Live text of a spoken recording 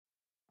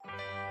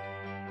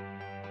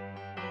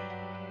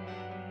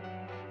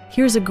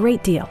Here's a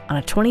great deal on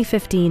a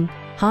 2015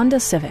 Honda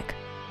Civic.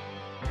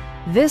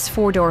 This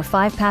four-door,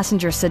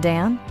 five-passenger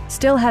sedan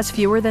still has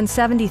fewer than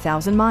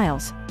 70,000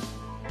 miles.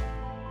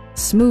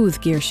 Smooth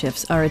gear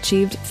shifts are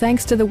achieved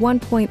thanks to the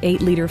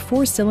 1.8-liter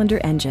four-cylinder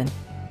engine.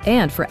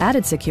 And for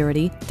added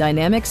security,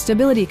 dynamic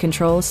stability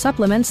control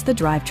supplements the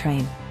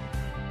drivetrain.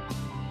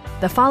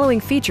 The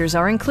following features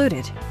are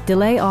included: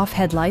 delay-off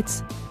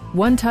headlights,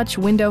 one-touch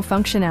window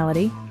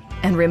functionality,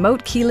 and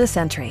remote keyless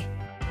entry.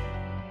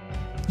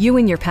 You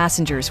and your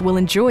passengers will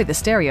enjoy the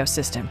stereo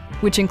system,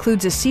 which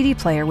includes a CD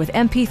player with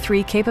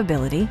MP3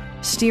 capability,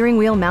 steering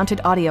wheel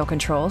mounted audio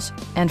controls,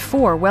 and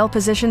 4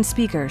 well-positioned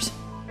speakers.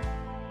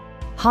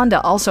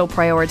 Honda also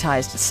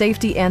prioritized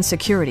safety and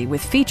security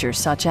with features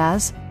such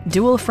as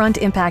dual front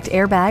impact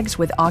airbags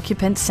with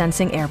occupant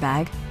sensing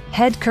airbag,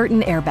 head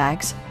curtain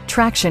airbags,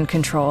 traction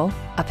control,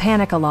 a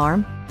panic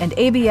alarm, and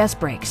ABS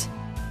brakes.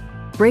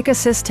 Brake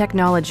assist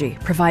technology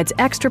provides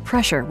extra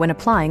pressure when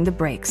applying the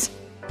brakes.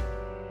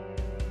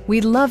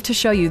 We'd love to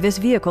show you this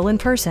vehicle in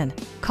person.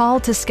 Call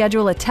to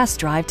schedule a test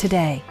drive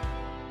today.